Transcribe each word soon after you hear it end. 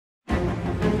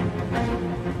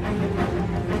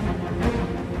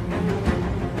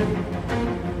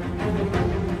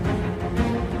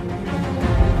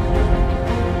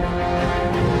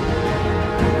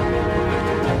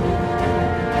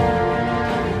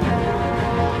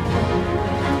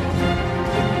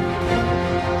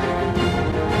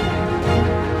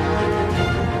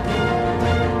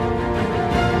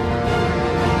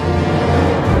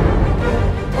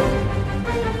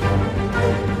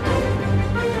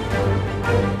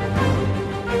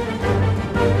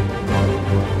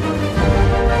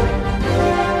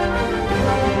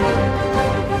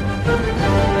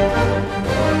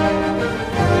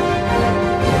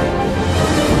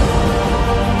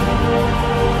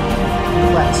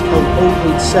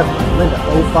L087 and Linda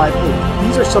 058.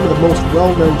 These are some of the most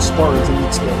well-known Spartans in the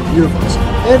expanded universe,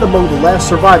 and among the last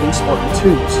surviving Spartan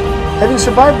 2s. Having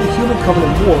survived the Human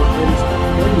Covenant War,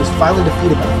 humanity was finally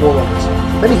defeated by Forerunners.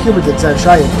 Many humans in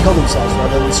Zanshaya killed themselves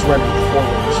rather than surrender to the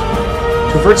Forerunners.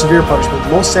 To avert severe punishment,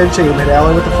 most Zanshaya had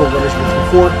allied with the Forerunners years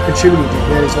before, contributing to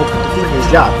humanity's ultimate defeat. His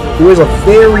job, who is a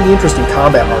very interesting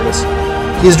combat artist.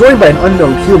 He is joined by an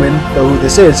unknown human, though who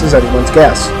this is anyone's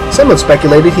guess. Some have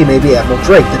speculated he may be Admiral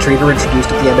Drake, the traitor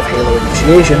introduced at the end of Halo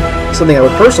Initiation, something I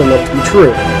would personally love to be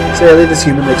true. Sadly, this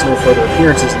human makes no further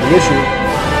appearances in the issue.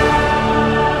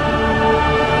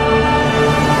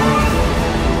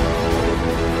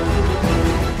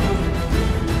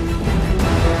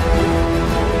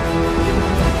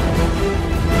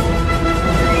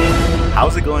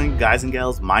 How's it going, guys and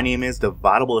gals? My name is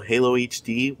DividableHalo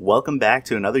HD. Welcome back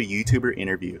to another YouTuber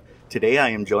interview. Today I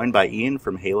am joined by Ian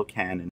from Halo Canon.